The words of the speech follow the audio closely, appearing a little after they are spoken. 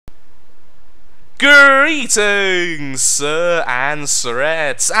Greetings, sir and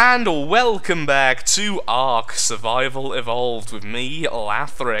sirettes, and welcome back to Ark Survival Evolved with me,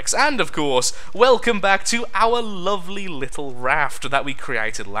 Lathrix, and of course, welcome back to our lovely little raft that we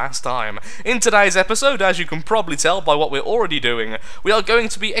created last time. In today's episode, as you can probably tell by what we're already doing, we are going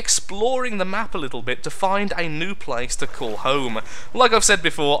to be exploring the map a little bit to find a new place to call home. Like I've said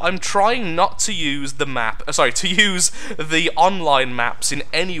before, I'm trying not to use the the online maps in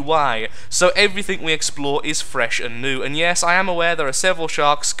any way, so everything we explore is fresh and new. And yes, I am aware there are several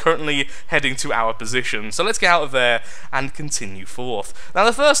sharks currently heading to our position, so let's get out of there and continue forth. Now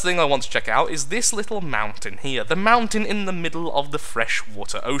the first thing I want to check out is this little mountain here, the mountain in the middle of the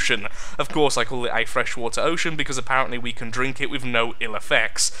freshwater ocean. Of course I call it a freshwater ocean because apparently we can drink it with no ill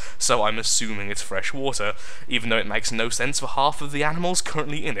effects, so I'm assuming it's fresh water, even though it makes no sense for half of the animals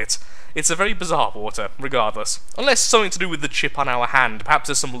currently in it. It's a very bizarre water, regardless. Unless something to do with the chip on our hand, perhaps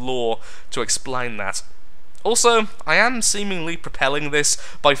there's some lore to explain that. Also, I am seemingly propelling this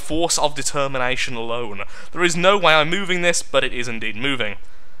by force of determination alone. There is no way I'm moving this, but it is indeed moving.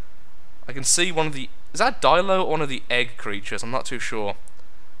 I can see one of the... Is that Dilo or one of the egg creatures? I'm not too sure.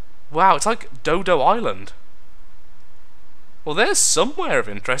 Wow, it's like Dodo Island. Well, there's somewhere of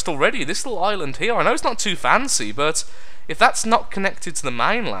interest already. This little island here, I know it's not too fancy, but if that's not connected to the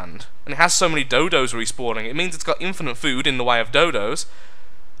mainland, and it has so many dodos respawning, it means it's got infinite food in the way of dodos.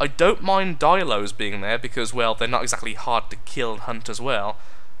 I don't mind Dilos being there because, well, they're not exactly hard to kill and hunt as well.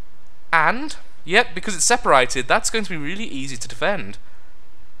 And, yet, because it's separated, that's going to be really easy to defend.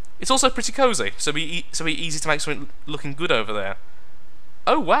 It's also pretty cozy, so be easy to make something looking good over there.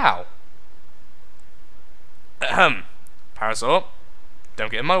 Oh, wow. Ahem. Parasaur, don't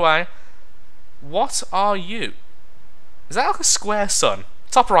get in my way. What are you? Is that like a square sun?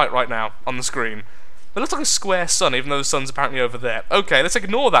 Top right now on the screen. It looks like a square sun, even though the sun's apparently over there. Okay, let's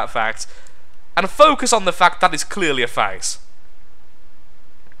ignore that fact and focus on the fact that it's clearly a face.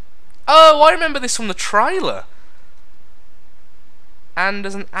 Oh, I remember this from the trailer. And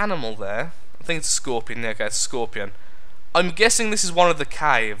there's an animal there. I think it's a scorpion. Yeah, okay, it's a scorpion. I'm guessing this is one of the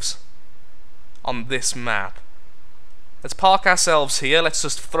caves on this map. Let's park ourselves here. Let's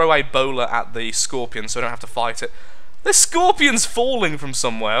just throw a bowler at the scorpion so we don't have to fight it. The scorpion's falling from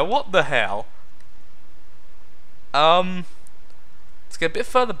somewhere. What the hell? Let's get a bit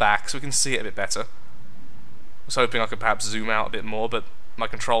further back so we can see it a bit better. I was hoping I could perhaps zoom out a bit more, but my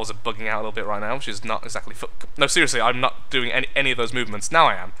controls are bugging out a little bit right now, which is not exactly... No, seriously, I'm not doing any of those movements. Now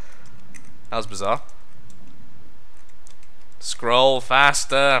I am. That was bizarre. Scroll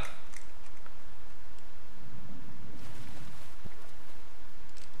faster.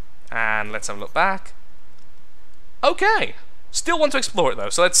 And let's have a look back. Okay, still want to explore it though,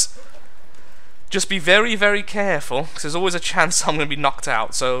 so let's just be very, very careful, because there's always a chance I'm going to be knocked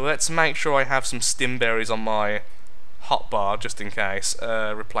out, so let's make sure I have some stim berries on my hotbar, just in case.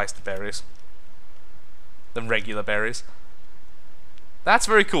 Replace the berries. The regular berries. That's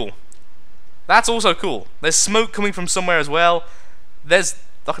very cool. That's also cool. There's smoke coming from somewhere as well. There's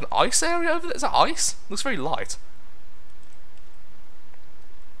like an ice area over there. Is that ice? Looks very light.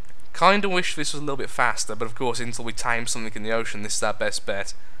 Kinda wish this was a little bit faster, but of course until we tame something in the ocean, this is our best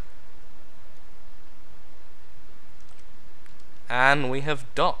bet. And we have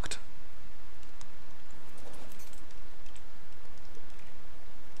docked.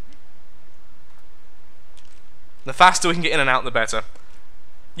 The faster we can get in and out, the better.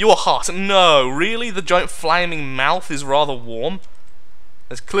 You are hot. No, really? The giant flaming mouth is rather warm?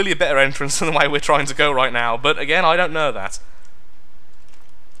 There's clearly a better entrance than the way we're trying to go right now, but again, I don't know that.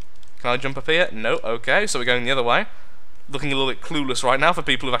 Can I jump up here? No, okay, so we're going the other way. Looking a little bit clueless right now for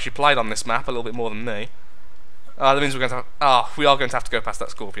people who've actually played on this map a little bit more than me. That means we're going to have... we are going to have to go past that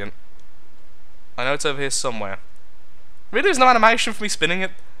scorpion. I know it's over here somewhere. Really, there's no animation for me spinning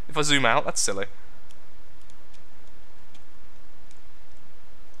it if I zoom out? That's silly.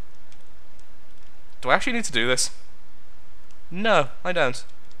 Do I actually need to do this? No, I don't.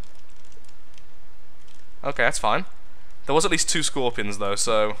 Okay, that's fine. There was at least 2 scorpions though,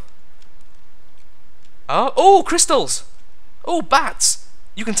 so... Oh, crystals! Oh, bats!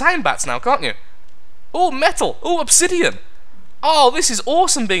 You can tame bats now, can't you? Oh, metal! Oh, obsidian! Oh, this is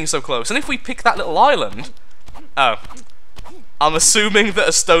awesome being so close. And if we pick that little island... Oh. I'm assuming that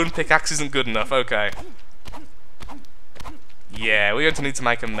a stone pickaxe isn't good enough. Okay. Yeah, we're going to need to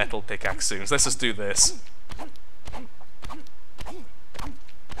make a metal pickaxe soon, so let's just do this.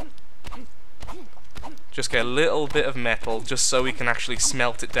 Just get a little bit of metal, just so we can actually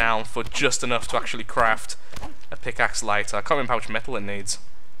smelt it down for just enough to actually craft a pickaxe later. I can't remember how much metal it needs.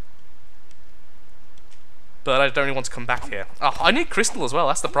 But I don't really want to come back here. Oh, I need crystal as well,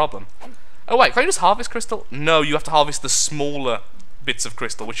 that's the problem. Oh wait, can I just harvest crystal? No, you have to harvest the smaller bits of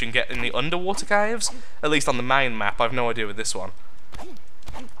crystal, which you can get in the underwater caves. At least on the main map. I have no idea with this one.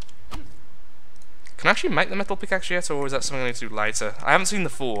 Can I actually make the metal pickaxe yet, or is that something I need to do later? I haven't seen the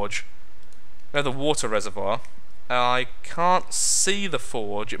forge. We have the water reservoir. I can't see the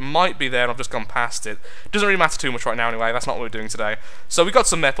forge. It might be there and I've just gone past it. Doesn't really matter too much right now anyway, that's not what we're doing today. So we got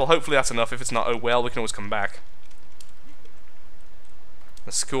some metal, hopefully that's enough. If it's not, oh well, we can always come back.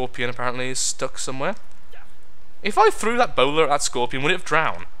 The scorpion apparently is stuck somewhere. If I threw that bowler at that scorpion, would it have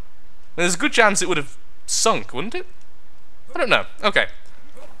drowned? There's a good chance it would have sunk, wouldn't it? I don't know. Okay.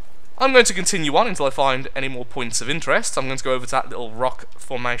 I'm going to continue on until I find any more points of interest. I'm going to go over to that little rock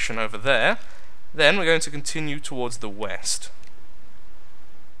formation over there. Then we're going to continue towards the west.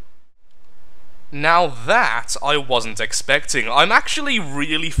 Now that I wasn't expecting. I'm actually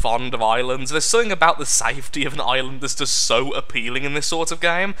really fond of islands. There's something about the safety of an island that's just so appealing in this sort of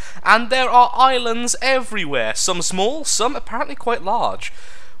game. And there are islands everywhere. Some small, some apparently quite large.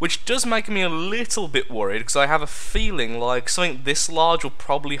 Which does make me a little bit worried, because I have a feeling like something this large will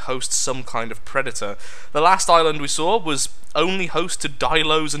probably host some kind of predator. The last island we saw was only host to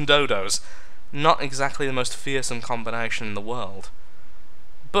dilos and dodos. Not exactly the most fearsome combination in the world.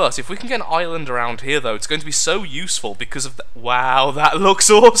 But if we can get an island around here, though, it's going to be so useful because of the... Wow, that looks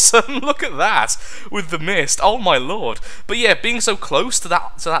awesome! Look at that! With the mist. Oh my lord. But yeah, being so close to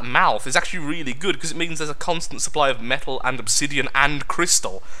that mouth is actually really good, because it means there's a constant supply of metal and obsidian and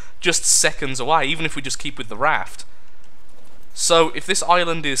crystal just seconds away, even if we just keep with the raft. So, if this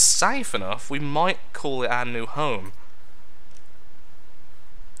island is safe enough, we might call it our new home.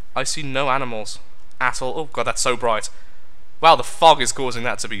 I see no animals at all. Oh god, that's so bright. Wow, the fog is causing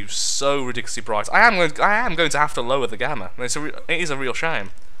that to be so ridiculously bright. I am going to have to lower the gamma. It is a real shame.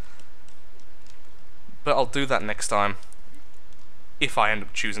 But I'll do that next time. If I end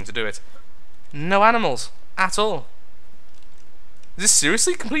up choosing to do it. No animals at all. Is this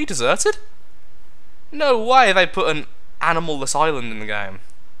seriously completely deserted? No way they put an animal-less island in the game.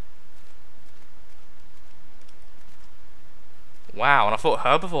 Wow, and I thought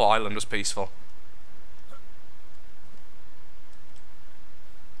Herbivore Island was peaceful.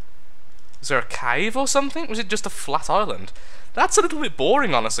 Is there a cave or something? Was it just a flat island? That's a little bit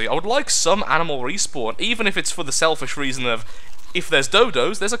boring, honestly. I would like some animal respawn, even if it's for the selfish reason of, if there's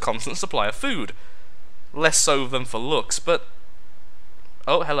dodos, there's a constant supply of food. Less so than for looks, but...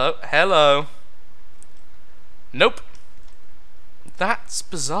 Oh, hello. Hello. Nope. That's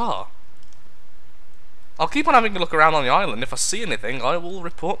bizarre. I'll keep on having a look around on the island. If I see anything, I will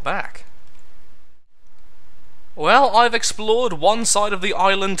report back. Well, I've explored one side of the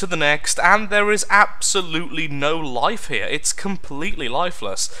island to the next, and there is absolutely no life here. It's completely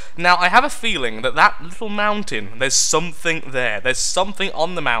lifeless. Now, I have a feeling that that little mountain, there's something there. There's something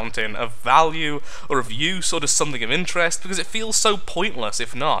on the mountain of value, or of use, or just something of interest, because it feels so pointless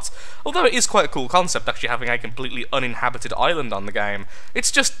if not. Although it is quite a cool concept, actually having a completely uninhabited island on the game.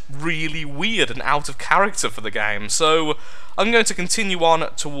 It's just really weird and out of character for the game, so I'm going to continue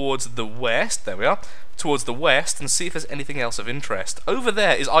on towards the west. There we are. Towards the west and see if there's anything else of interest. Over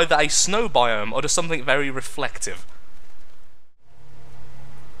there is either a snow biome or just something very reflective.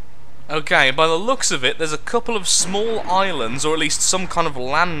 Okay, by the looks of it, there's a couple of small islands, or at least some kind of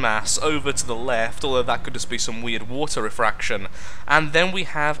landmass over to the left, although that could just be some weird water refraction. And then we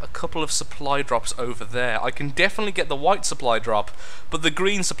have a couple of supply drops over there. I can definitely get the white supply drop, but the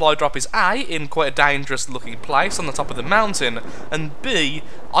green supply drop is A, in quite a dangerous looking place on the top of the mountain, and B,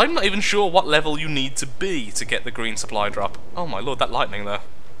 I'm not even sure what level you need to be to get the green supply drop. Oh my lord, that lightning though.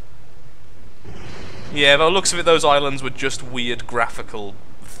 Yeah, by the looks of it, those islands were just weird graphical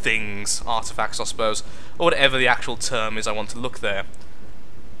things, artifacts I suppose, or whatever the actual term is I want to look there.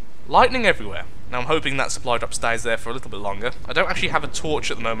 Lightning everywhere. Now I'm hoping that supply drop stays there for a little bit longer. I don't actually have a torch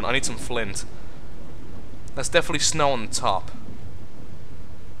at the moment, I need some flint. There's definitely snow on the top.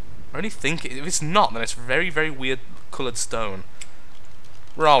 I really think, if it's not, then it's very, very weird coloured stone.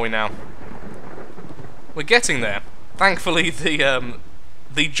 Where are we now? We're getting there. Thankfully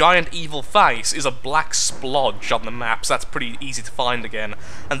the giant evil face is a black splodge on the map, so that's pretty easy to find again.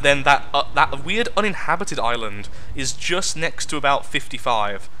 And then that weird uninhabited island is just next to about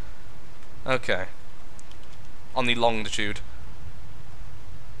 55. Okay. On the longitude.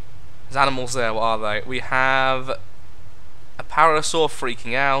 There's animals there, what are they? We have a parasaur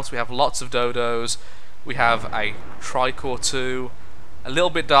freaking out, we have lots of dodos, we have a trichor too. A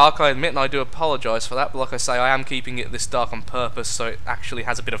little bit dark, I admit, and I do apologise for that, but like I say, I am keeping it this dark on purpose, so it actually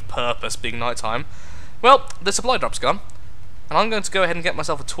has a bit of purpose being nighttime. Well, the supply drop's gone, and I'm going to go ahead and get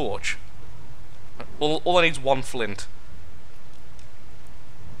myself a torch. All I need is one flint.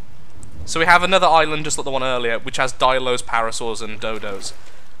 So we have another island just like the one earlier, which has dilos, parasaurs, and dodos.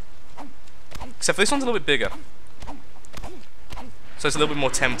 Except for this one's a little bit bigger. So it's a little bit more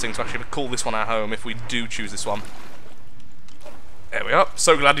tempting to actually call this one our home if we do choose this one. There we are.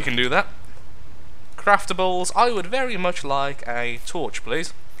 So glad you can do that. Craftables. I would very much like a torch,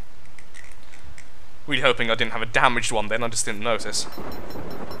 please. Really hoping I didn't have a damaged one then, I just didn't notice.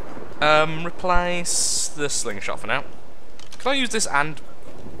 Replace the slingshot for now. Can I use this and...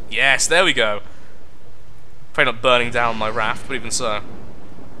 Yes, there we go. Probably not burning down my raft, but even so.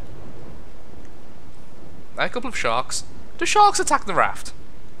 A couple of sharks. Do sharks attack the raft?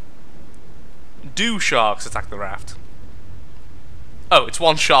 Do sharks attack the raft? Oh, it's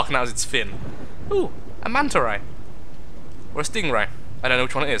one shark now as its fin. Ooh, a manta ray. Or a stingray. I don't know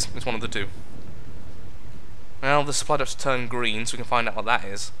which one it is. It's one of the two. Well, the supply drop's turned green, so we can find out what that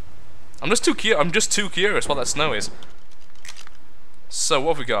is. I'm just too curious what that snow is. So,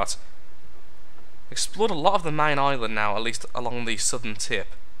 what have we got? Explored a lot of the main island now, at least along the southern tip.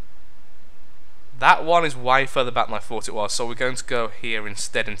 That one is way further back than I thought it was, so we're going to go here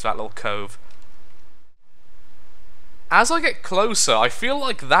instead into that little cove. As I get closer, I feel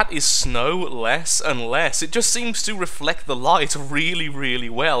like that is snow less and less. It just seems to reflect the light really, really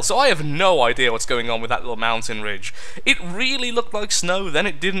well. So I have no idea what's going on with that little mountain ridge. It really looked like snow, then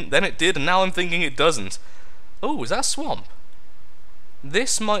it didn't, then it did, and now I'm thinking it doesn't. Oh, is that a swamp?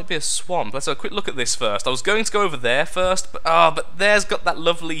 This might be a swamp. Let's have a quick look at this first. I was going to go over there first, but there's got that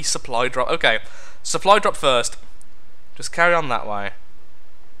lovely supply drop. Okay, supply drop first. Just carry on that way.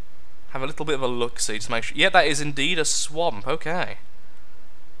 Have a little bit of a look-see to make sure. Yeah, that is indeed a swamp. Okay.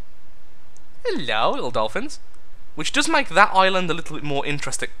 Hello, little dolphins. Which does make that island a little bit more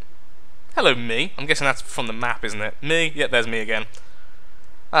interesting. Hello, me. I'm guessing that's from the map, isn't it? Me? Yeah, there's me again.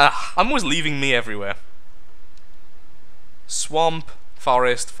 I'm always leaving me everywhere. Swamp,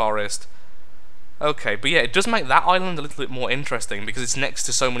 forest, forest. Okay, but yeah, it does make that island a little bit more interesting because it's next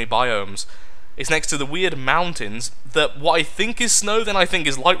to so many biomes. It's next to the weird mountains that what I think is snow, then I think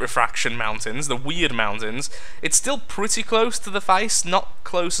is light refraction mountains, the weird mountains. It's still pretty close to the face, not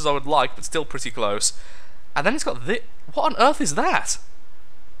close as I would like, but still pretty close. And then it's got this. What on earth is that?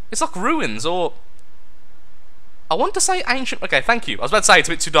 It's like ruins, or... I want to say ancient... Okay, thank you. I was about to say it's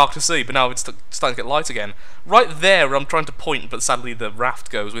a bit too dark to see, but now it's starting to get light again. Right there where I'm trying to point, but sadly the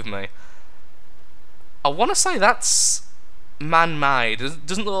raft goes with me. I want to say that's man-made. It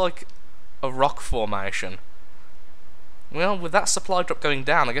doesn't look like a rock formation. Well, with that supply drop going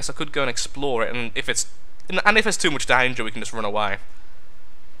down, I guess I could go and explore it, and if it's too much danger, we can just run away.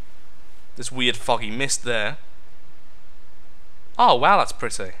 This weird foggy mist there. Oh wow, that's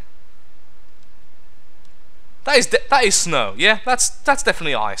pretty. That is snow. Yeah, that's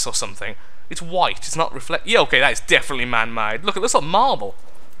definitely ice or something. It's white. It's not reflect. Yeah, okay, that is definitely man-made. Look, it looks like marble.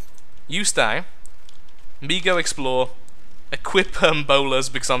 You stay. Me go explore. Equip bowlers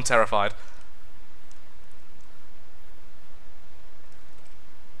because I'm terrified.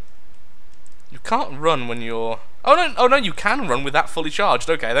 You can't run when you're... Oh no, you can run with that fully charged.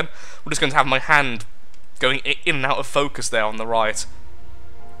 Okay, then. We're just going to have my hand going in and out of focus there on the right.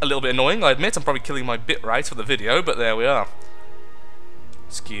 A little bit annoying, I admit. I'm probably killing my bitrate for the video, but there we are.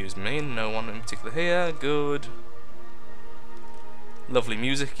 Excuse me, no one in particular here. Good. Lovely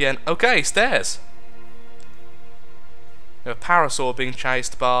music again. Okay, stairs. We have a parasaur being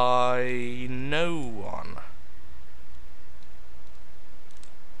chased by no one.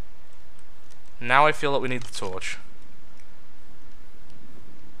 Now I feel like we need the torch.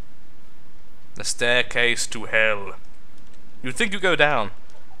 The staircase to hell. You'd think you'd go down.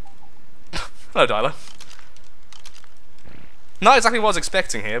 Hello, Dyla. Not exactly what I was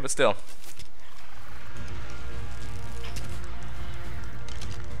expecting here, but still.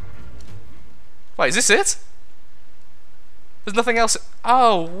 Wait, is this it? There's nothing else.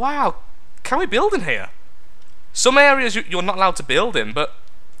 Oh, wow. Can we build in here? Some areas you're not allowed to build in, but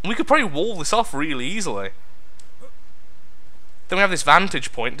we could probably wall this off really easily. Then we have this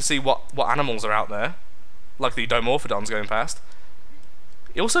vantage point to see what animals are out there. Like the Dimorphodons going past.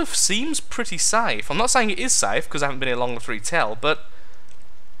 It also seems pretty safe. I'm not saying it is safe, because I haven't been here long enough to really tell, but...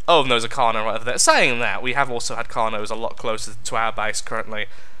 Oh, and there's a Carno right over there. Saying that, we have also had Carnos a lot closer to our base currently.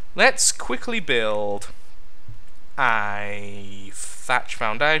 Let's quickly build a thatch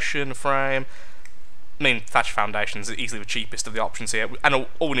foundation frame. I mean, thatch foundations are easily the cheapest of the options here, and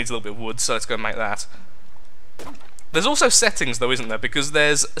all we need is a little bit of wood, so let's go and make that. There's also settings, though, isn't there? Because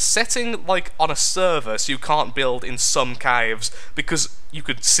there's a setting, like, on a server, so you can't build in some caves, because you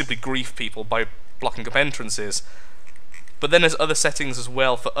could simply grief people by blocking up entrances. But then there's other settings as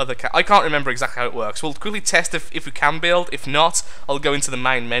well for other I can't remember exactly how it works. We'll quickly test if we can build. If not, I'll go into the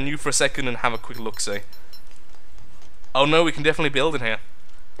main menu for a second and have a quick look-see. Oh no, we can definitely build in here.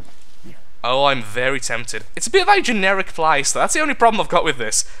 Oh, I'm very tempted. It's a bit of a generic place, though. That's the only problem I've got with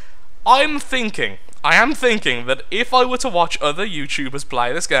this. I am thinking that if I were to watch other YouTubers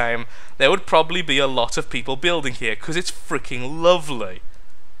play this game, there would probably be a lot of people building here, because it's freaking lovely.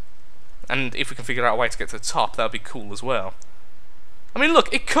 And if we can figure out a way to get to the top, that would be cool as well. I mean,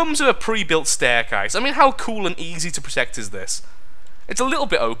 look, it comes with a pre-built staircase. I mean, how cool and easy to protect is this? It's a little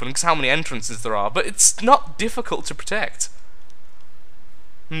bit open, because how many entrances there are, but it's not difficult to protect.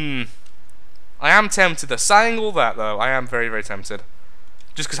 I am tempted, though. Saying all that, though, I am very, very tempted.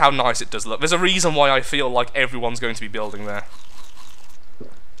 Just because how nice it does look. There's a reason why I feel like everyone's going to be building there.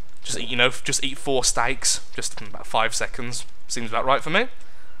 Just eat, just eat 4 steaks. Just about 5 seconds. Seems about right for me.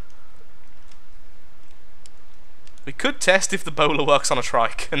 We could test if the bowler works on a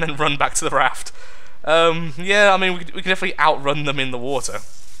trike, and then run back to the raft. Yeah, I mean, we can definitely outrun them in the water.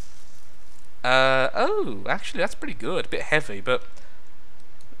 Oh, actually, that's pretty good. A bit heavy, but...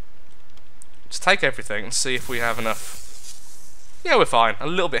 Let's take everything and see if we have enough. Yeah, we're fine. A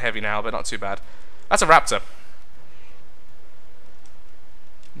little bit heavy now, but not too bad. That's a raptor.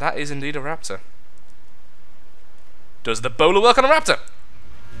 That is indeed a raptor. Does the bowler work on a raptor?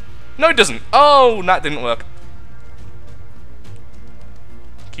 No, it doesn't. Oh, that didn't work.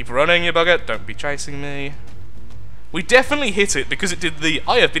 Keep running, you bugger. Don't be chasing me. We definitely hit it because it did the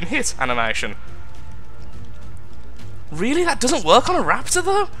I have been hit animation. Really? That doesn't work on a raptor,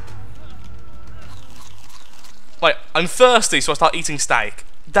 though? Wait, I'm thirsty, so I start eating steak.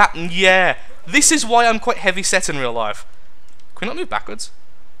 Yeah. This is why I'm quite heavy set in real life. Can we not move backwards?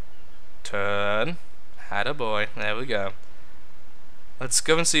 Turn. Attaboy. There we go. Let's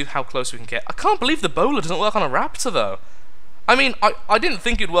go and see how close we can get. I can't believe the bowler doesn't work on a raptor, though. I mean, I didn't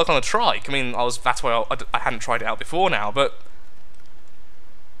think it'd work on a trike. I mean, that's why I hadn't tried it out before now, but...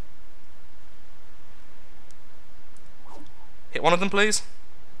 Hit one of them, please.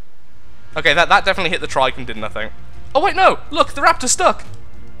 Okay, that definitely hit the trike and did nothing. Oh wait, no! Look, the raptor's stuck!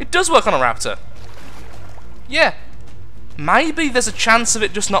 It does work on a raptor! Yeah. Maybe there's a chance of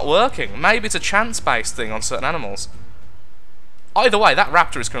it just not working. Maybe it's a chance-based thing on certain animals. Either way, that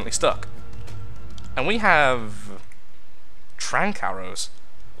raptor is currently stuck. And we have... Trank arrows.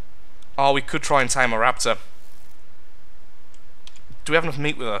 Oh, we could try and tame a raptor. Do we have enough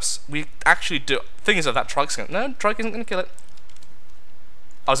meat with us? We actually do. Thing is, that trike's gonna... No, trike isn't going to kill it.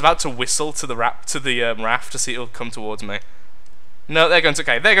 I was about to whistle to the raft to see it'll come towards me. No, they're going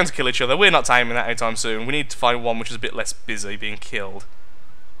to kill each other. We're not taming that anytime soon. We need to find one which is a bit less busy being killed.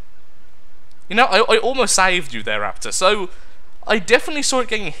 You know, I almost saved you there, raptor. So, I definitely saw it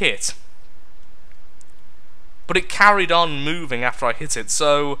getting hit. But it carried on moving after I hit it,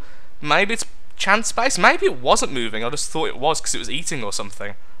 so maybe it's chance-based. Maybe it wasn't moving. I just thought it was because it was eating or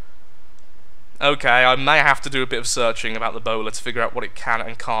something. Okay, I may have to do a bit of searching about the bowler to figure out what it can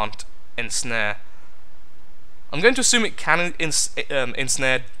and can't ensnare. I'm going to assume it can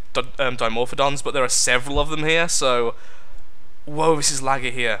ensnare dimorphodons, but there are several of them here, so... Whoa, this is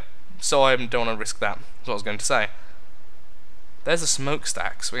laggy here. So I don't want to risk that, that's what I was going to say. There's the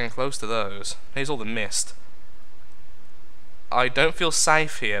smokestacks, we're getting close to those. Here's all the mist. I don't feel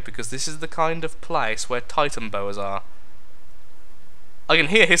safe here, because this is the kind of place where titan boas are. I can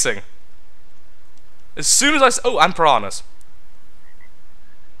hear hissing. As soon as oh, and piranhas.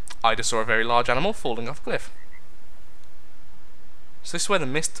 I just saw a very large animal falling off a cliff. So this is where the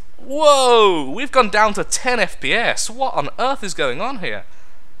mist... Whoa! We've gone down to 10 FPS. What on earth is going on here?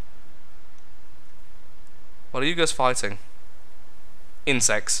 What are you guys fighting?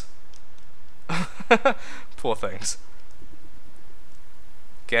 Insects. Poor things.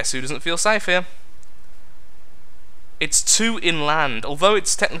 Guess who doesn't feel safe here? It's too inland. Although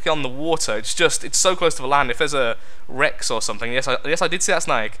it's technically on the water, it's so close to the land. If there's a Rex or something, yes, I did see that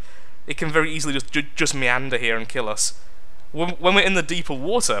snake. It can very easily just meander here and kill us. When we're in the deeper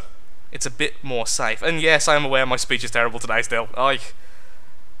water, it's a bit more safe. And yes, I am aware my speech is terrible today still.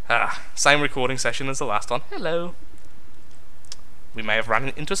 Same recording session as the last one. Hello. We may have ran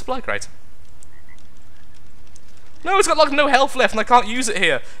into a supply crate. No, it's got like no health left and I can't use it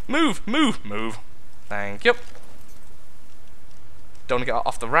here. Move, move, move. Thank you. Don't want to get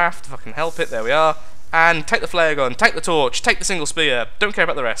off the raft if I can help it. There we are. And take the flare gun, take the torch, take the single spear. Don't care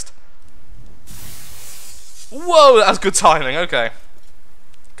about the rest. Whoa, that was good timing. Okay.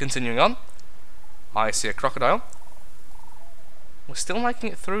 Continuing on. I see a crocodile. We're still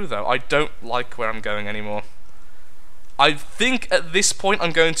making it through though. I don't like where I'm going anymore. I think at this point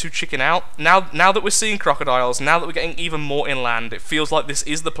I'm going to chicken out. Now that we're seeing crocodiles, now that we're getting even more inland, it feels like this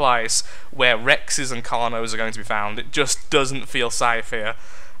is the place where Rexes and Carnos are going to be found. It just doesn't feel safe here.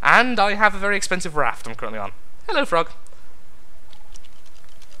 And I have a very expensive raft I'm currently on. Hello, frog.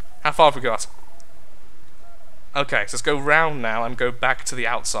 How far have we got? Okay, so let's go round now and go back to the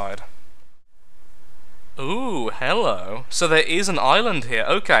outside. Ooh, hello. So there is an island here.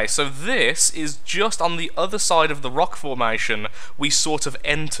 Okay, so this is just on the other side of the rock formation we sort of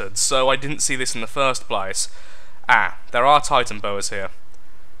entered, so I didn't see this in the first place. Ah, there are Titan boas here.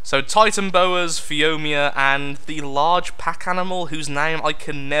 So Titan boas, Phiomia, and the large pack animal whose name I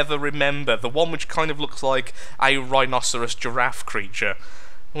can never remember, the one which kind of looks like a rhinoceros giraffe creature.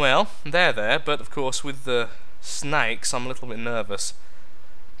 Well, they're there, but of course with the snakes I'm a little bit nervous.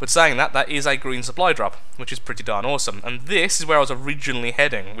 But saying that, that is a green supply drop, which is pretty darn awesome. And this is where I was originally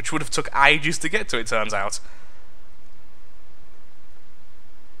heading, which would have took ages to get to, it turns out.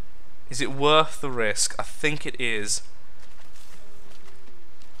 Is it worth the risk? I think it is.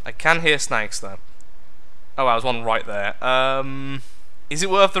 I can hear snakes, though. Oh, I was one right there. Is it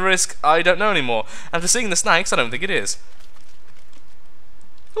worth the risk? I don't know anymore. After seeing the snakes, I don't think it is.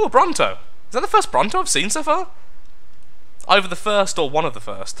 Oh, Bronto. Is that the first Bronto I've seen so far? Either the first or one of the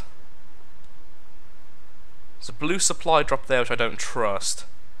first. There's a blue supply drop there which I don't trust.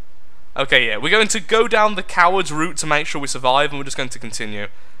 Okay, yeah, we're going to go down the coward's route to make sure we survive, and we're just going to continue.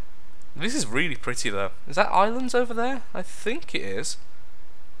 This is really pretty though. Is that islands over there? I think it is.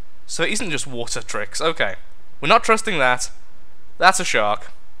 So it isn't just water tricks. Okay. We're not trusting that. That's a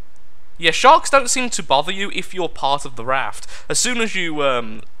shark. Yeah, sharks don't seem to bother you if you're part of the raft. As soon as you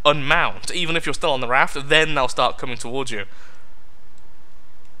unmount, even if you're still on the raft, then they'll start coming towards you.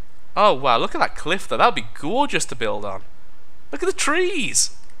 Oh wow, look at that cliff though. That would be gorgeous to build on. Look at the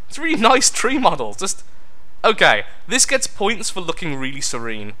trees. It's a really nice tree model. Just okay. This gets points for looking really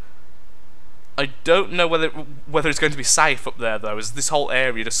serene. I don't know whether it's going to be safe up there though, as this whole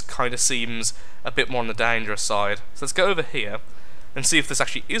area just kind of seems a bit more on the dangerous side. So let's go over here and see if this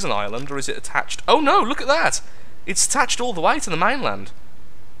actually is an island, or is it attached? Oh no, look at that! It's attached all the way to the mainland.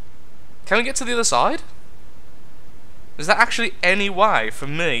 Can we get to the other side? Is there actually any way for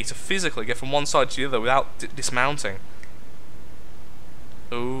me to physically get from one side to the other without dismounting?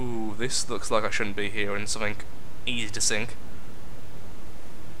 Ooh, this looks like I shouldn't be here in something easy to sink.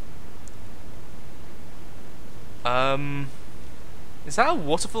 Is that a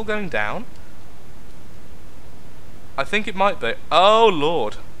waterfall going down? I think it might be. Oh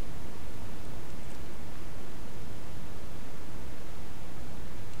lord.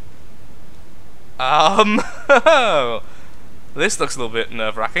 This looks a little bit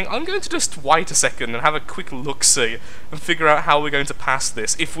nerve-wracking. I'm going to just wait a second and have a quick look-see and figure out how we're going to pass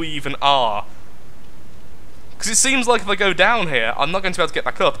this, if we even are. Because it seems like if I go down here, I'm not going to be able to get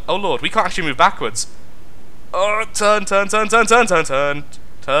back up. Oh lord, we can't actually move backwards. Oh, turn, turn, turn, turn, turn, turn, turn,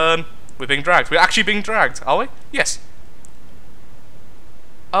 turn. We're being dragged. We're actually being dragged, are we? Yes.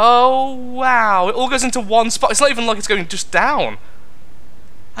 Oh, wow. It all goes into one spot. It's not even like it's going just down.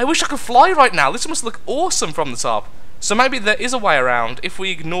 I wish I could fly right now. This must look awesome from the top. So maybe there is a way around if we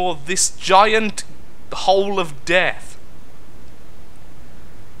ignore this giant hole of death.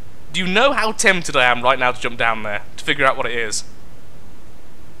 Do you know how tempted I am right now to jump down there to figure out what it is?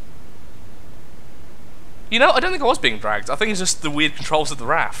 You know, I don't think I was being dragged. I think it's just the weird controls of the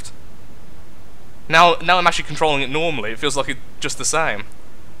raft. Now I'm actually controlling it normally. It feels like it's just the same.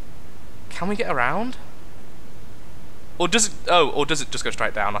 Can we get around? Or does it... Oh, or does it just go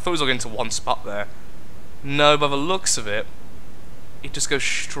straight down? I thought it was all going to one spot there. No, by the looks of it, it just goes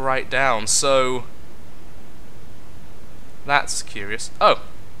straight down. So... That's curious. Oh.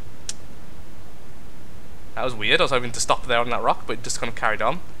 That was weird. I was hoping to stop there on that rock, but it just kind of carried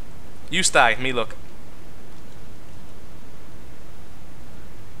on. You stay. Me look.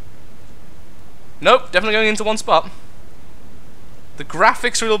 Nope, definitely going into one spot. The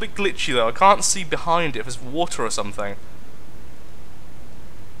graphics are a little bit glitchy though. I can't see behind it if there's water or something.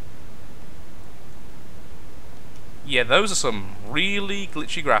 Yeah, those are some really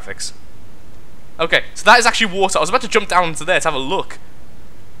glitchy graphics. Okay, so that is actually water. I was about to jump down into there to have a look.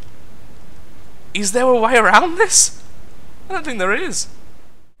 Is there a way around this? I don't think there is.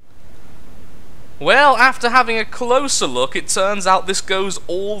 Well, after having a closer look, it turns out this goes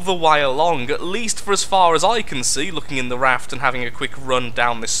all the way along, at least for as far as I can see, looking in the raft and having a quick run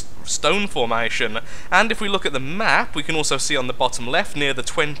down this stone formation. And if we look at the map, we can also see on the bottom left, near the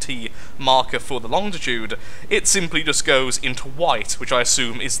 20 marker for the longitude, it simply just goes into white, which I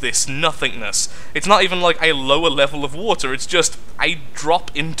assume is this nothingness. It's not even like a lower level of water, it's just a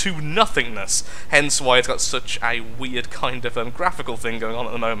drop into nothingness, hence why it's got such a weird kind of graphical thing going on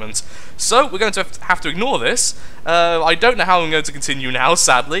at the moment. So we're going to have to ignore this. I don't know how I'm going to continue now,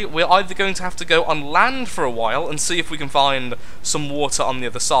 sadly. We're either going to have to go on land for a while and see if we can find some water on the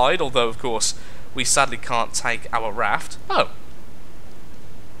other side, although of course we sadly can't take our raft. Oh.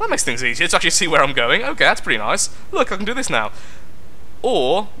 That makes things easier to actually see where I'm going. Okay, that's pretty nice. Look, I can do this now.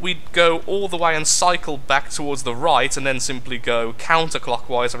 Or we'd go all the way and cycle back towards the right and then simply go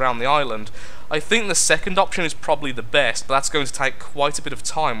counterclockwise around the island. I think the second option is probably the best, but that's going to take quite a bit of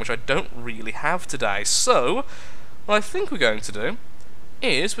time, which I don't really have today. So, what I think we're going to do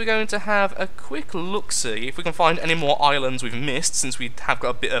is we're going to have a quick look-see if we can find any more islands we've missed, since we have got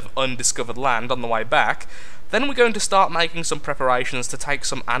a bit of undiscovered land on the way back. Then we're going to start making some preparations to take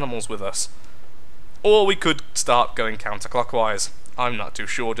some animals with us. Or we could start going counterclockwise. I'm not too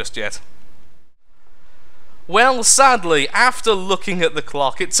sure just yet. Well, sadly, after looking at the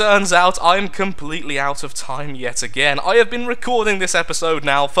clock, it turns out I'm completely out of time yet again. I have been recording this episode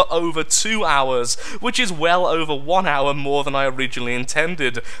now for over 2 hours, which is well over 1 hour more than I originally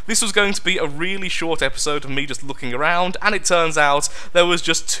intended. This was going to be a really short episode of me just looking around, and it turns out there was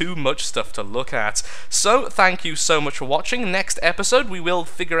just too much stuff to look at. So, thank you so much for watching. Next episode, we will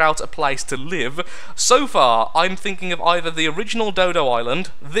figure out a place to live. So far, I'm thinking of either the original Dodo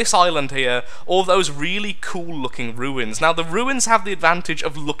Island, this island here, or those really cool looking ruins. Now, the ruins have the advantage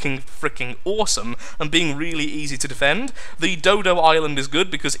of looking freaking awesome and being really easy to defend. The Dodo Island is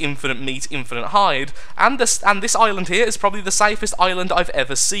good because infinite meat, infinite hide, and this island here is probably the safest island I've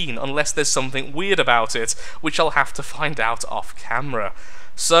ever seen, unless there's something weird about it, which I'll have to find out off camera.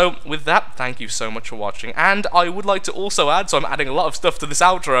 So, with that, thank you so much for watching, and I would like to also add, so I'm adding a lot of stuff to this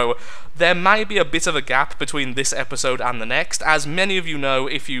outro, there may be a bit of a gap between this episode and the next. As many of you know,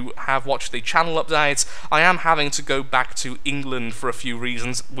 if you have watched the channel updates, I am having to go back to England for a few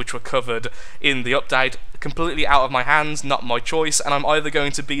reasons, which were covered in the update. Completely out of my hands, not my choice, and I'm either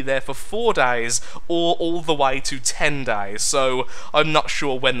going to be there for 4 days or all the way to 10 days, so I'm not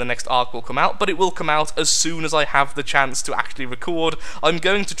sure when the next arc will come out, but it will come out as soon as I have the chance to actually record. I'm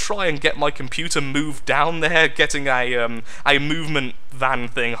going to try and get my computer moved down there, getting a movement van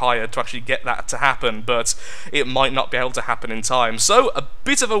thing hired to actually get that to happen, but it might not be able to happen in time. So, a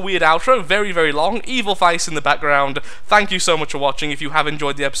bit of a weird outro, very, very long, evil face in the background. Thank you so much for watching. If you have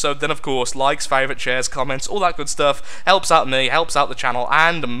enjoyed the episode, then of course, likes, favourites, shares, comments, all that good stuff helps out me, helps out the channel,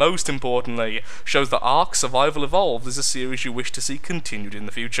 and most importantly, shows that Ark Survival Evolved is a series you wish to see continued in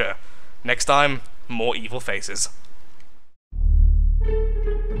the future. Next time, more evil faces.